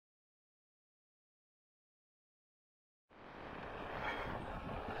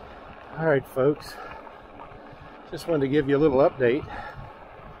Alright folks, just wanted to give you a little update.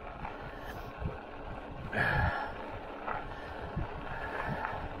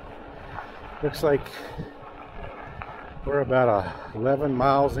 Looks like we're about 11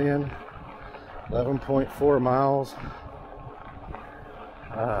 miles in, 11.4 miles.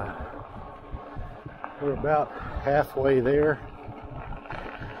 We're about halfway there.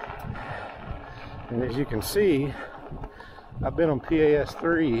 And as you can see, I've been on PAS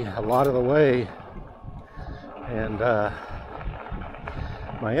 3 a lot of the way, and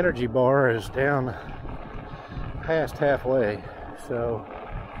my energy bar is down past halfway, so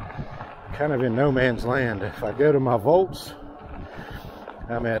kind of in no man's land. If I go to my volts,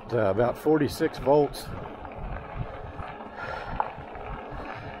 I'm at about 46 volts.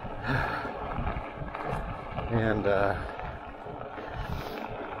 And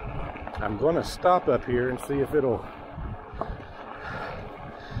I'm going to stop up here and see if it'll,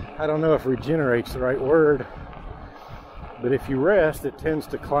 I don't know if regenerate's the right word, but if you rest, it tends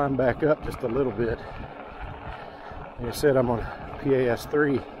to climb back up just a little bit. Like I said, I'm on PAS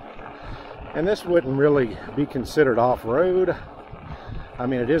 3, and this wouldn't really be considered off-road. I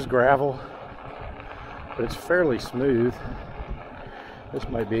mean, it is gravel, but it's fairly smooth. This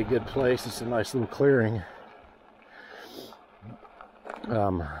might be a good place. It's a nice little clearing.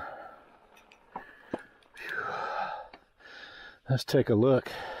 Let's take a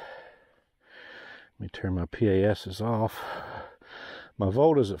look. Let me turn my PASs off. My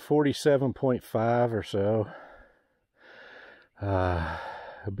volt is at 47.5 or so.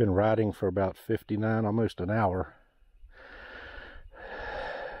 I've been riding for about 59, almost an hour.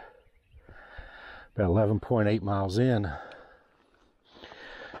 About 11.8 miles in.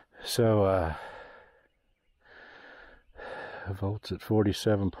 So, volts at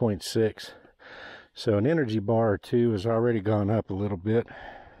 47.6. So an energy bar or two has already gone up a little bit.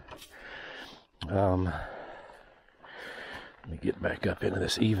 Let me get back up into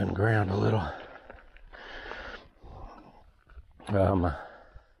this even ground a little.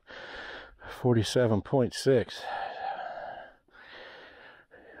 47.6.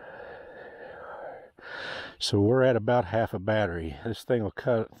 So we're at about half a battery. This thing will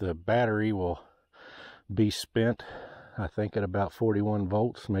cut, the battery will be spent, I think, at about 41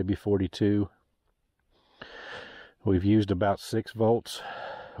 volts, maybe 42. We've used about 6 volts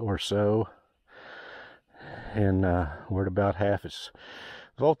or so, and we're at about half. Its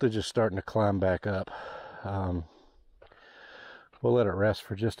voltage is starting to climb back up. We'll let it rest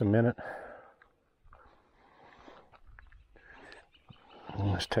for just a minute.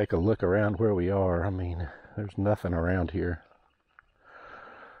 Let's take a look around where we are. I mean, there's nothing around here.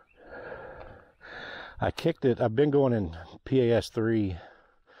 I kicked it. I've been going in PAS 3,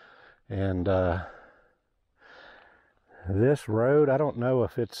 and this road, I don't know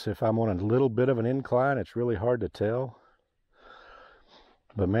if I'm on a little bit of an incline. It's really hard to tell.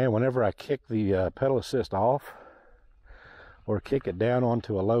 But man, whenever I kick the pedal assist off, or kick it down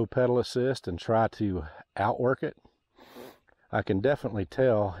onto a low pedal assist and try to outwork it, I can definitely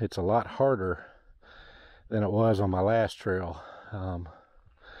tell it's a lot harder than it was on my last trail.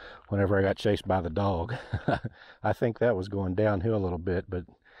 Whenever I got chased by the dog. I think that was going downhill a little bit, but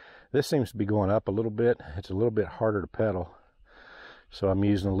this seems to be going up a little bit. It's a little bit harder to pedal, so I'm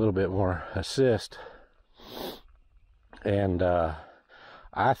using a little bit more assist. And I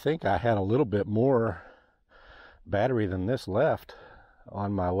think I had a little bit more battery than this left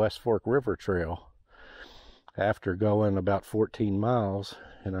on my West Fork River trail after going about 14 miles.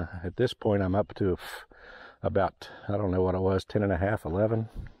 And at this point I'm up to about, I don't know what it was, 10 and a half, 11.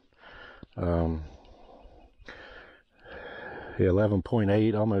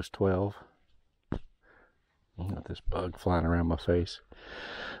 11.8, almost 12. Got this bug flying around my face.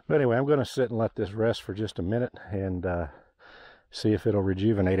 But anyway, I'm going to sit and let this rest for just a minute and see if it'll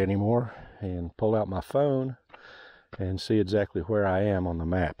rejuvenate anymore, and pull out my phone and see exactly where I am on the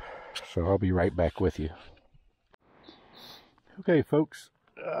map. So I'll be right back with you. Okay folks,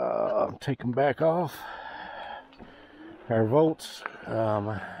 I'm taking back off. Our volts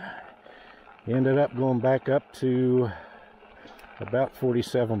ended up going back up to about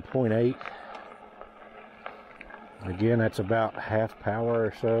 47.8. Again, that's about half power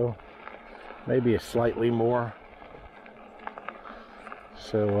or so, maybe a slightly more.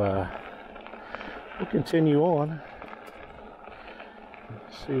 So we'll continue on,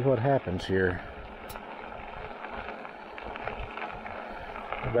 see what happens here.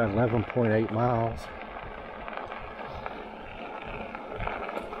 About 11.8 miles.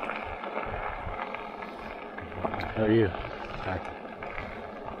 How are you? Hi.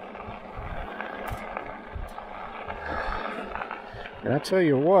 And I tell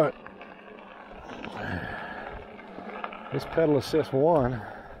you what, This pedal assist one,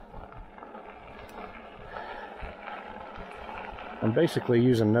 I'm basically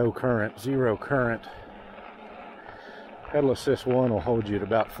using no current, zero current. Pedal assist one will hold you at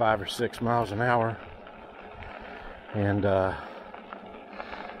about 5 or 6 miles an hour. And I'm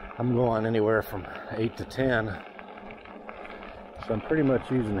going anywhere from 8 to 10. So I'm pretty much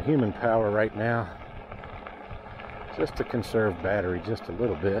using the human power right now, just to conserve battery just a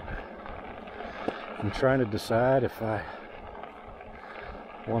little bit. I'm trying to decide if I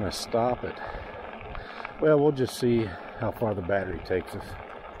want to stop it. Well, we'll just see how far the battery takes us.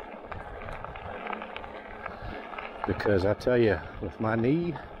 Because I tell you, with my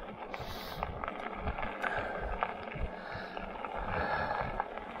knee,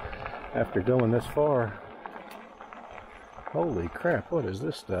 after going this far, holy crap, what is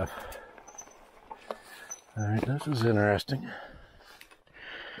this stuff? Alright, this is interesting.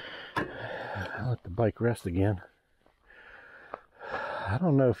 I'll let the bike rest again. I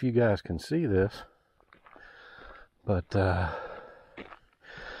don't know if you guys can see this, but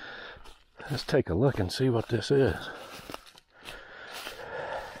let's take a look and see what this is.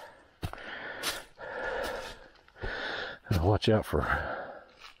 Watch out for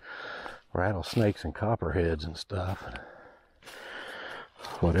rattlesnakes and copperheads and stuff.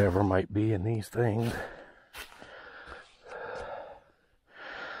 Whatever might be in these things.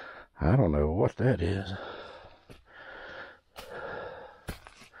 I don't know what that is.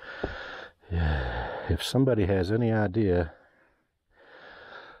 Yeah, if somebody has any idea,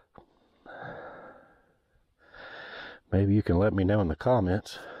 maybe you can let me know in the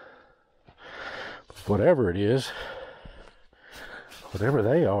comments. Whatever it is, whatever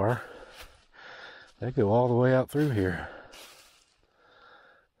they are, they go all the way out through here.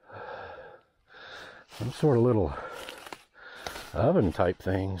 Some sort of little oven type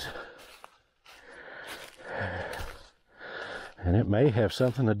things. And it may have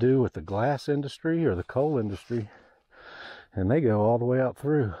something to do with the glass industry or the coal industry. And they go all the way out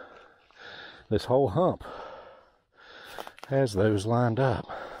through. This whole hump has those lined up.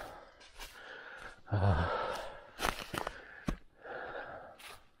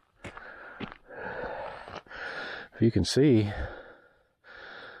 If you can see,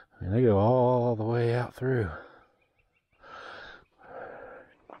 I mean, they go all the way out through.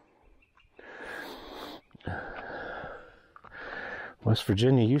 West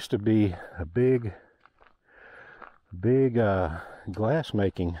Virginia used to be a big glass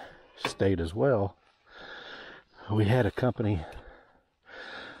making state as well. We had a company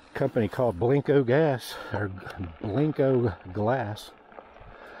called Blinko Gas, or Blinko Glass.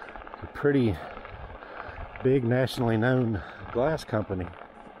 A pretty big nationally known glass company.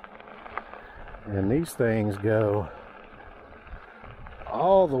 And these things go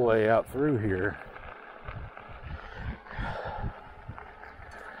all the way out through here.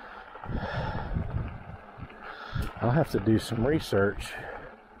 I'll have to do some research.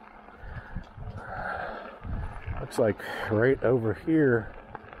 Looks like right over here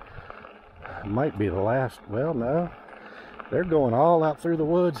might be the last. Well, no, they're going all out through the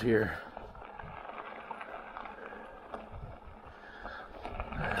woods here.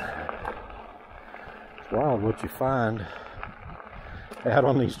 It's wild what you find out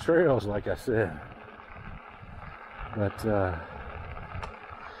on these trails, like I said. But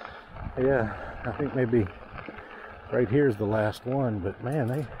yeah, I think maybe right here's the last one, but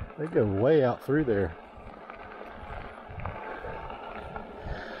man, they go way out through there.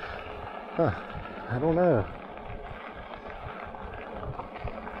 Huh, I don't know.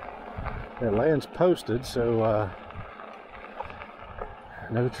 That land's posted, so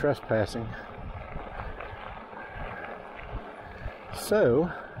no trespassing. So,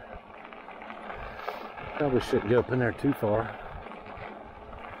 probably shouldn't go up in there too far.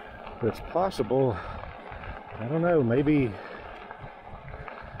 But it's possible, I don't know, maybe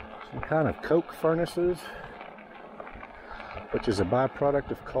some kind of coke furnaces, which is a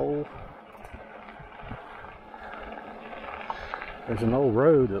byproduct of coal. There's an old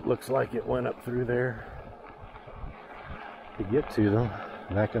road that looks like it went up through there to get to them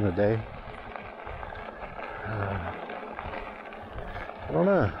back in the day. I don't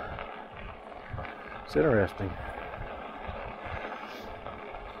know. It's interesting.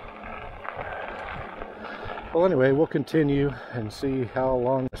 Well, anyway, we'll continue and see how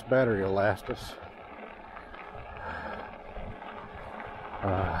long this battery will last us.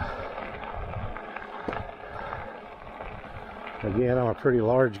 Again, I'm a pretty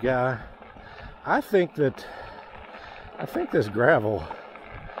large guy. I think this gravel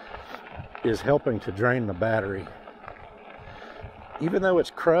is helping to drain the battery. Even though it's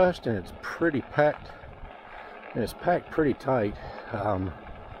crushed and it's pretty packed And it's packed pretty tight.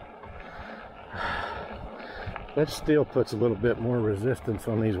 That still puts a little bit more resistance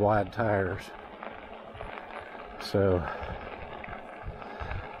on these wide tires. So,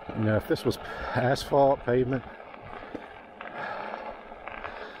 you know, if this was asphalt pavement,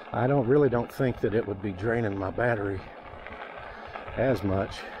 I really don't think that it would be draining my battery as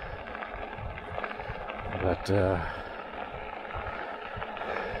much. But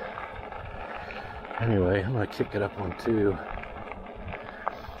anyway, I'm gonna kick it up on 2.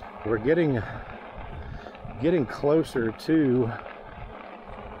 We're getting closer to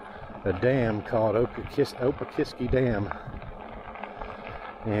a dam called Opakiski Dam,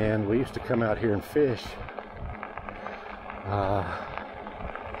 and we used to come out here and fish.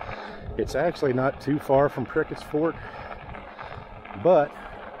 It's actually not too far from Prickett's Fort, but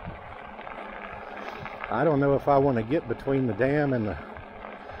I don't know if I want to get between the dam and the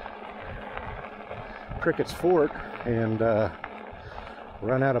Prickett's Fort and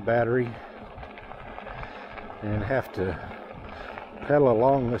run out of battery and have to pedal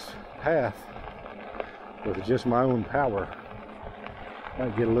along this path with just my own power.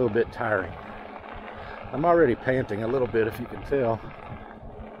 Might get a little bit tiring. I'm already panting a little bit, if you can tell.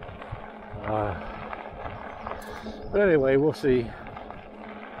 But anyway, we'll see.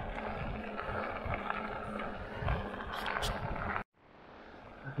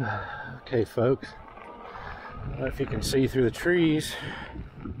 Okay, folks. I don't know if you can see through the trees,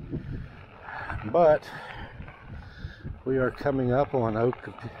 but we are coming up on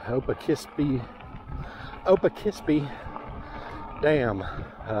Opakiski Dam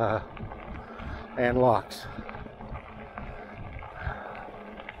and locks.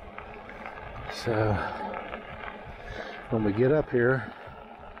 So when we get up here,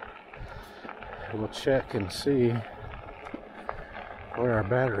 we'll check and see where our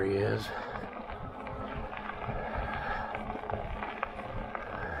battery is.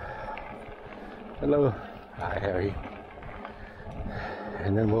 Hello. Hi, how are you?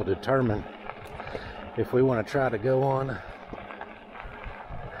 And then we'll determine if we want to try to go on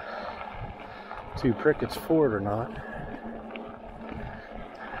to Prickett's Fort or not.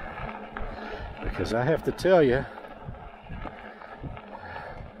 Because I have to tell you,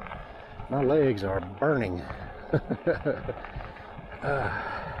 my legs are burning.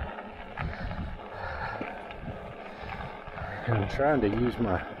 I'm trying to use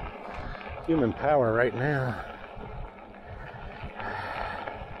my human power right now.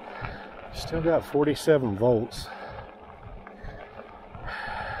 Still got 47 volts.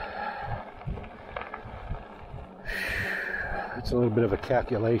 It's a little bit of a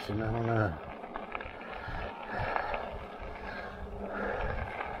calculation, I don't know.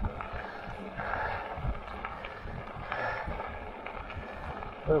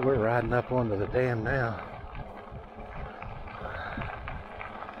 But we're riding up onto the dam now.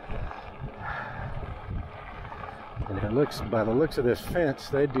 And it looks, by the looks of this fence,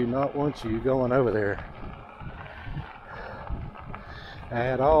 they do not want you going over there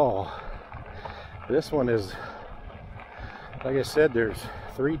at all. This one is, like I said, there's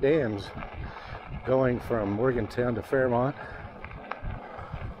 3 dams going from Morgantown to Fairmont,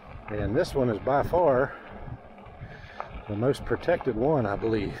 and this one is by far the most protected one, I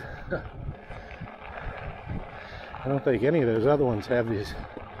believe. I don't think any of those other ones have these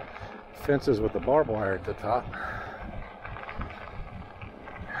fences with the barbed wire at the top.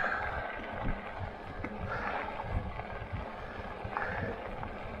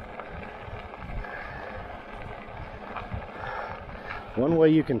 One way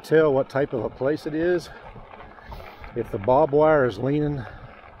you can tell what type of a place it is, if the barbed wire is leaning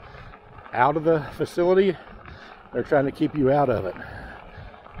out of the facility, they're trying to keep you out of it.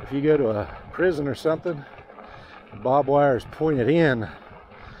 If you go to a prison or something, the barbed wire is pointed in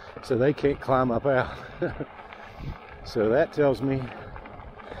so they can't climb up out. So that tells me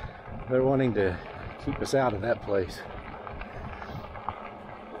they're wanting to keep us out of that place.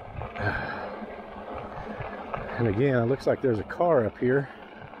 And again, it looks like there's a car up here.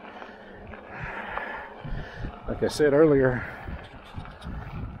 Like I said earlier,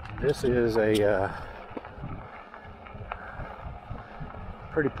 this is a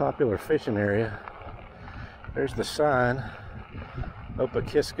pretty popular fishing area. There's the sign,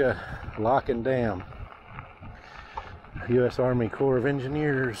 Opakiski Lock and Dam. U.S. Army Corps of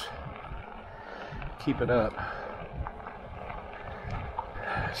Engineers. Keep it up.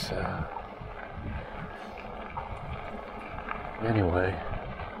 So, anyway,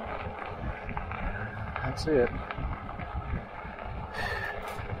 that's it.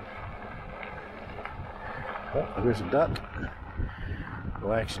 Oh, there's a duck.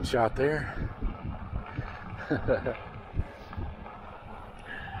 Little action shot there.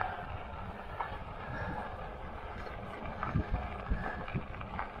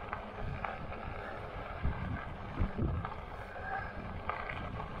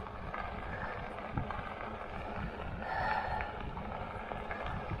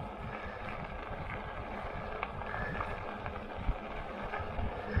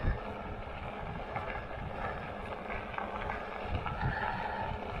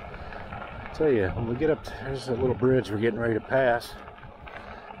 Tell you, when we get up to, there's a little bridge we're getting ready to pass.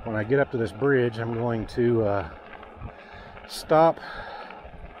 When I get up to this bridge, I'm going to stop,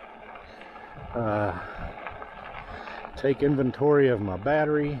 take inventory of my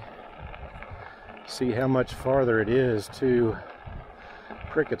battery, see how much farther it is to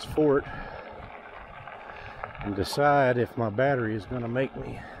Prickett's Fort, and decide if my battery is going to make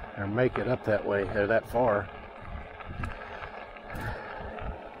me or make it up that way or that far.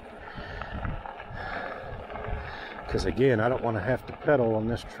 Because again, I don't want to have to pedal on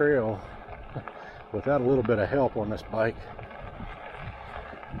this trail without a little bit of help on this bike.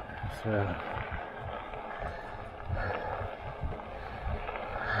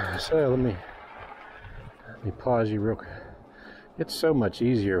 So let me pause you real quick. It's so much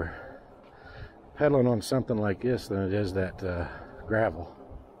easier pedaling on something like this than it is that gravel.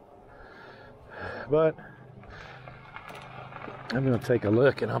 But I'm going to take a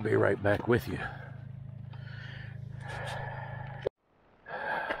look and I'll be right back with you.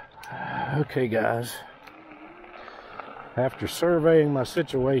 Okay guys, after surveying my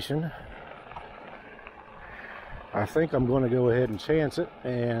situation, I think I'm going to go ahead and chance it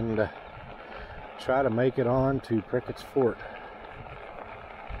and try to make it on to Prickett's Fort.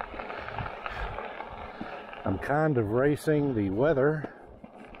 I'm kind of racing the weather.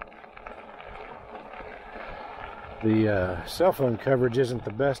 The cell phone coverage isn't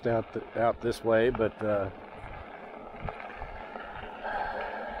the best out this way, but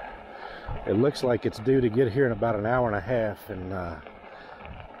it looks like it's due to get here in about an hour and a half, and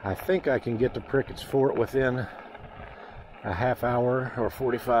I think I can get to Prickett's Fort within a half hour or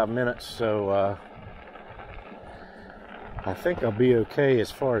 45 minutes, so I think I'll be okay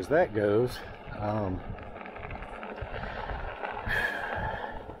as far as that goes.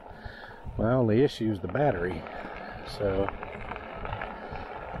 My only issue is the battery, so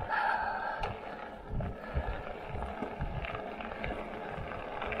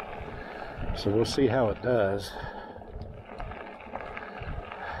we'll see how it does.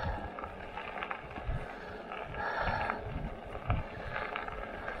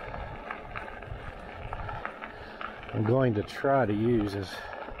 I'm going to try to use as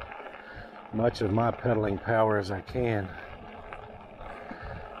much of my pedaling power as I can.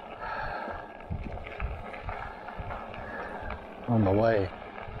 On the way.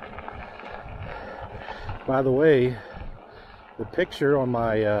 By the way, the picture on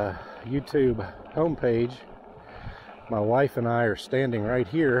my YouTube homepage, my wife and I are standing right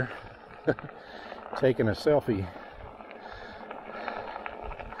here taking a selfie.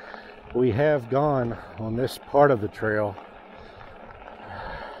 We have gone on this part of the trail.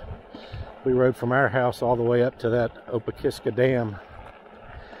 We rode from our house all the way up to that Opakiska Dam,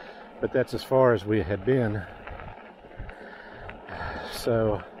 but that's as far as we had been.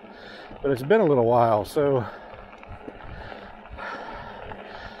 So, but it's been a little while, so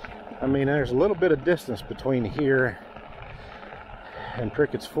I mean, there's a little bit of distance between here and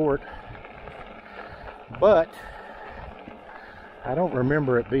Prickett's Fort, but I don't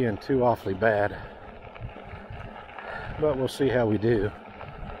remember it being too awfully bad. But we'll see how we do.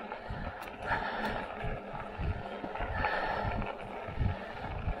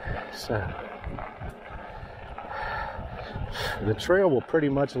 So the trail will pretty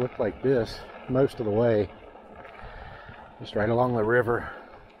much look like this most of the way, just right along the river.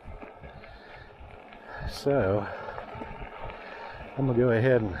 So I'm gonna go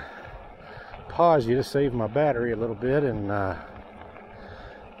ahead and pause you to save my battery a little bit, and I'll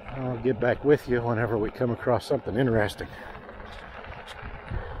get back with you whenever we come across something interesting.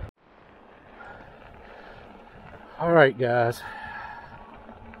 All right, guys.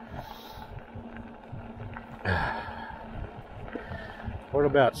 We're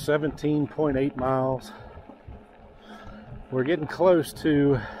at about 17.8 miles. We're getting close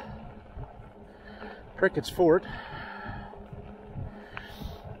to Prickett's Fort,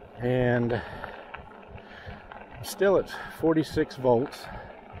 and still at 46 volts.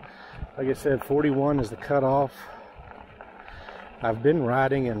 Like I said, 41 is the cutoff. I've been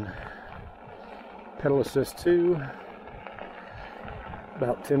riding in pedal assist 2,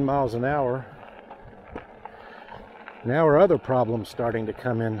 about 10 miles an hour. Now our other problem's starting to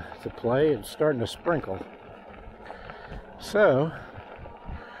come into play. It's starting to sprinkle. So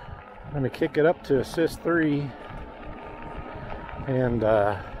I'm going to kick it up to assist 3 and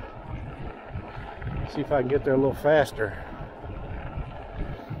see if I can get there a little faster.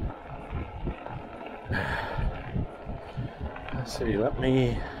 Let's see, let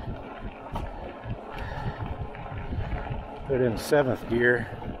me put it in 7th gear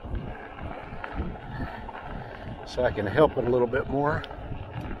so I can help it a little bit more.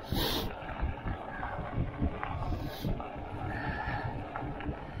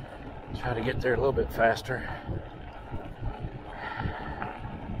 Try to get there a little bit faster.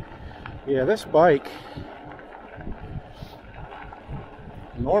 Yeah, this bike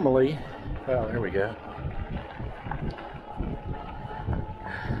normally, oh, there we go.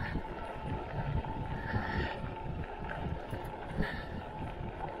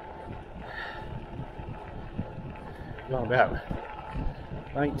 Going about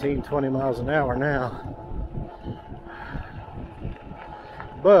 19-20 miles an hour now.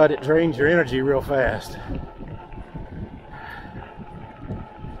 But it drains your energy real fast.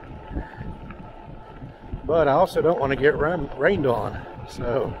 But I also don't want to get rained on,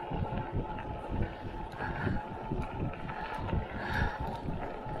 so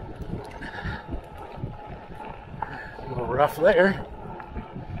a little rough there.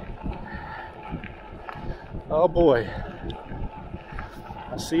 Oh boy,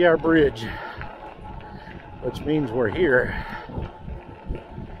 I see our bridge, which means we're here.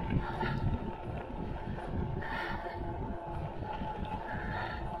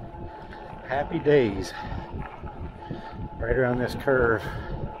 Happy days right around this curve.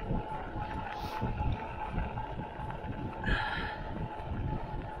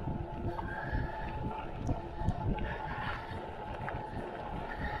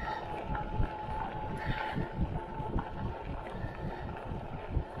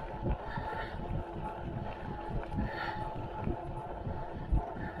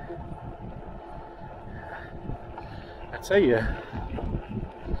 I tell you,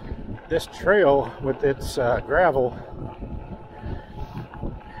 this trail with its gravel,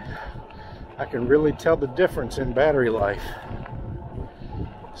 I can really tell the difference in battery life.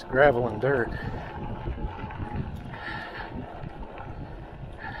 It's gravel and dirt.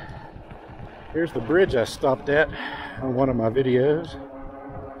 Here's the bridge I stopped at on one of my videos.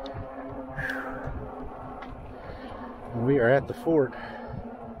 We are at the fort.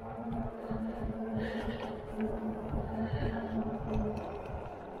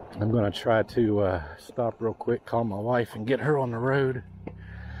 I'm going to try to stop real quick, call my wife, and get her on the road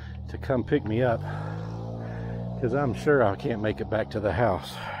to come pick me up, because I'm sure I can't make it back to the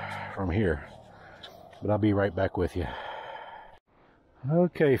house from here. But I'll be right back with you.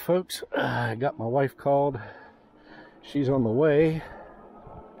 Okay, folks, I got my wife called. She's on the way.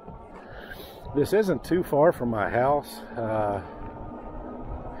 This isn't too far from my house,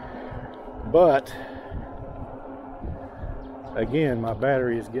 but again, my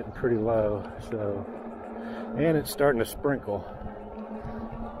battery is getting pretty low, so, and it's starting to sprinkle.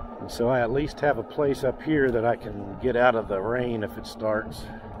 And so I at least have a place up here that I can get out of the rain if it starts.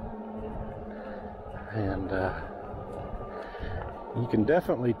 And you can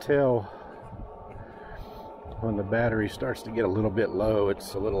definitely tell when the battery starts to get a little bit low.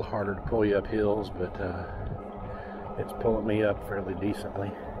 It's a little harder to pull you up hills, but it's pulling me up fairly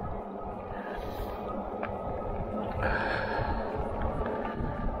decently.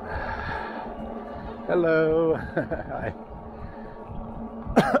 Hello. Hi.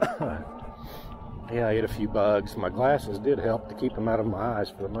 Yeah, I ate a few bugs. My glasses did help to keep them out of my eyes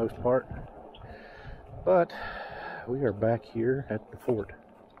for the most part. But we are back here at the fort.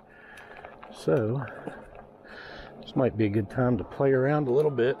 So this might be a good time to play around a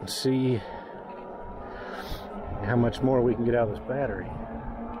little bit and see how much more we can get out of this battery.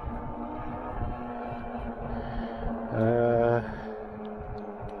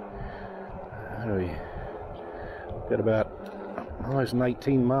 Got about almost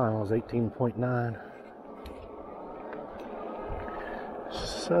 19 miles, 18.9.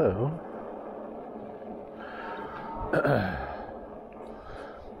 So,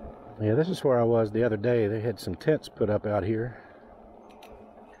 yeah, this is where I was the other day. They had some tents put up out here.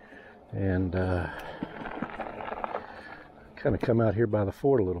 And kind of come out here by the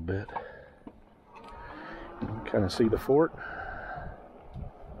fort a little bit. Kind of see the fort.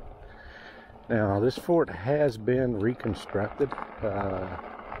 Now, this fort has been reconstructed,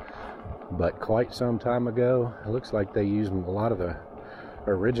 but quite some time ago. It looks like they used a lot of the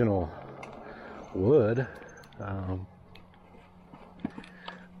original wood.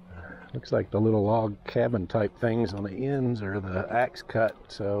 Looks like the little log cabin type things on the ends are the axe cut,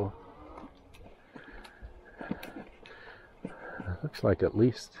 so Looks like at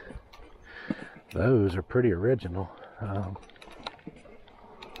least those are pretty original.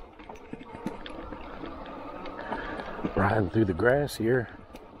 Riding through the grass here,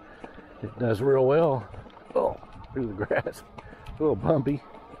 it does real well. Oh, through the grass, a little bumpy,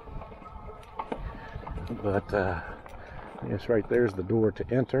 but I guess right there's the door to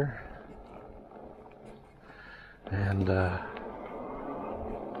enter, and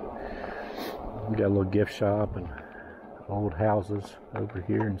we got a little gift shop and old houses over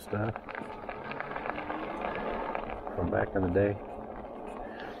here and stuff from back in the day.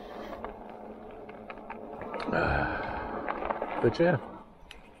 But yeah,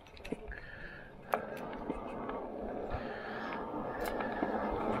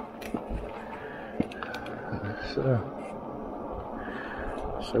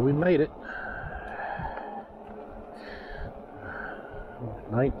 so we made it.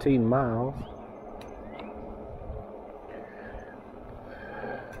 19 miles.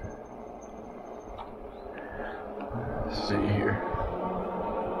 Let's see here.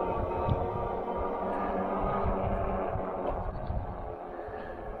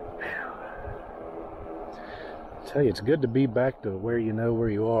 I tell you, it's good to be back to where you know where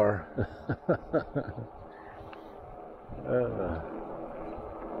you are.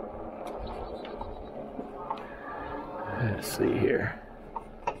 Let's see here.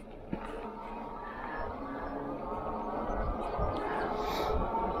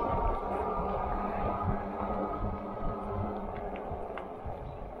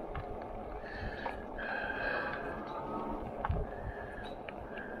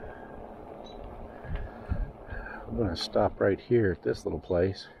 I'm going to stop right here at this little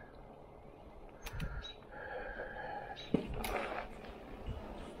place.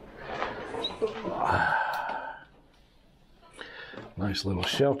 Nice little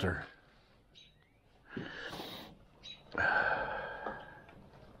shelter. It's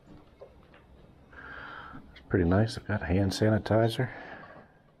pretty nice. I've got hand sanitizer.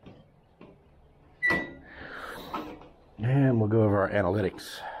 And we'll go over our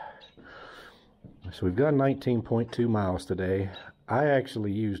analytics. So we've gone 19.2 miles today. I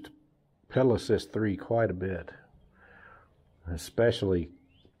actually used pedal assist 3 quite a bit, especially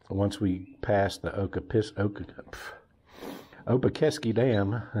once we passed the Opakeski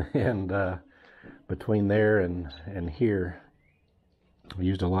Dam, and between there and here, we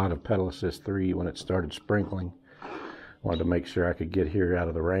used a lot of pedal assist 3 when it started sprinkling. Wanted to make sure I could get here out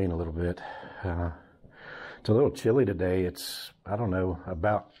of the rain a little bit. It's a little chilly today. It's, I don't know,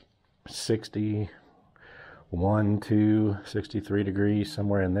 about 61 to 63 degrees,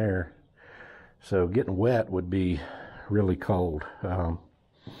 somewhere in there. So getting wet would be really cold.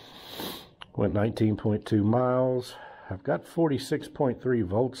 Went 19.2 miles. I've got 46.3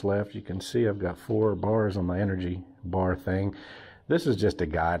 volts left. You can see I've got 4 bars on my energy bar thing. This is just a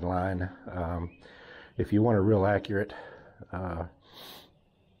guideline. If you want a real accurate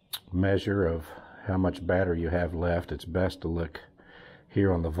measure of how much battery you have left, it's best to look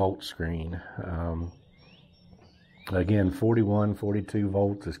here on the volt screen. Again, 41, 42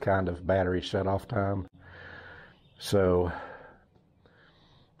 volts is kind of battery shut-off time. So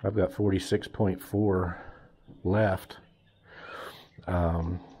I've got 46.4 left.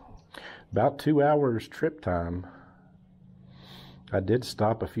 About 2 hours trip time. I did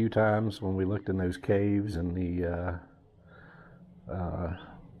stop a few times when we looked in those caves and the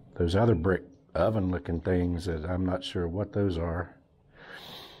those other brick oven looking things that I'm not sure what those are.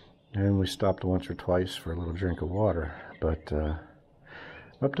 And we stopped once or twice for a little drink of water. But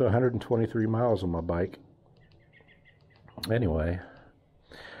up to 123 miles on my bike. Anyway,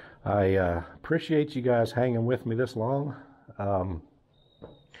 I appreciate you guys hanging with me this long.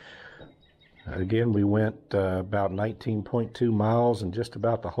 Again, we went about 19.2 miles, and just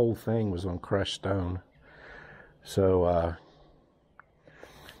about the whole thing was on crushed stone. So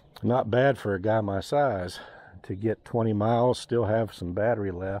not bad for a guy my size to get 20 miles, still have some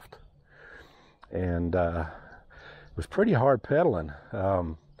battery left. And it was pretty hard pedaling.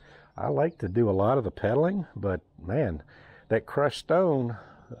 I like to do a lot of the pedaling, but man, that crushed stone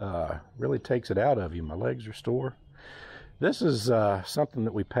really takes it out of you. My legs are sore. This is something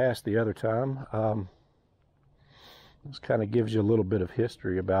that we passed the other time. This kind of gives you a little bit of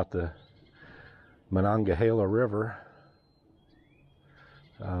history about the Monongahela River.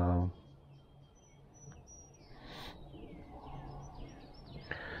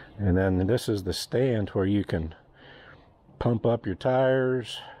 And then this is the stand where you can pump up your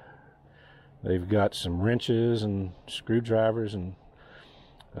tires. They've got some wrenches and screwdrivers and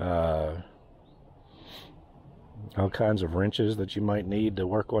all kinds of wrenches that you might need to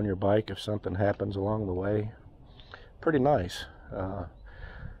work on your bike if something happens along the way. Pretty nice.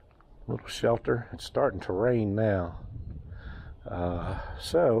 Little shelter. It's starting to rain now.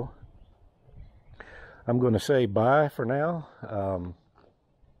 So I'm going to say bye for now.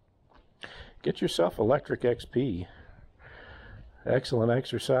 Get yourself Lectric XP. Excellent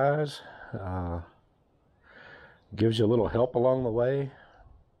exercise. Gives you a little help along the way.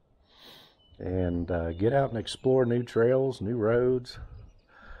 And get out and explore new trails, new roads,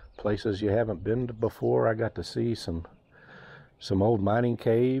 places you haven't been to before. I got to see some old mining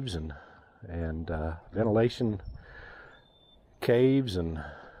caves and ventilation caves and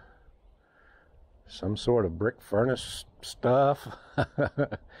some sort of brick furnace stuff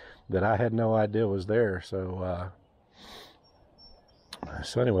that I had no idea was there. So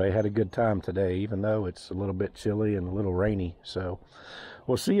anyway, had a good time today, even though it's a little bit chilly and a little rainy. So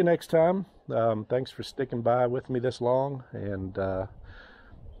we'll see you next time. Thanks for sticking by with me this long, and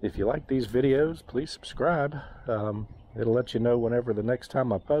if you like these videos, please subscribe. It'll let you know whenever the next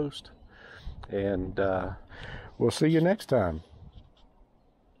time I post, and we'll see you next time.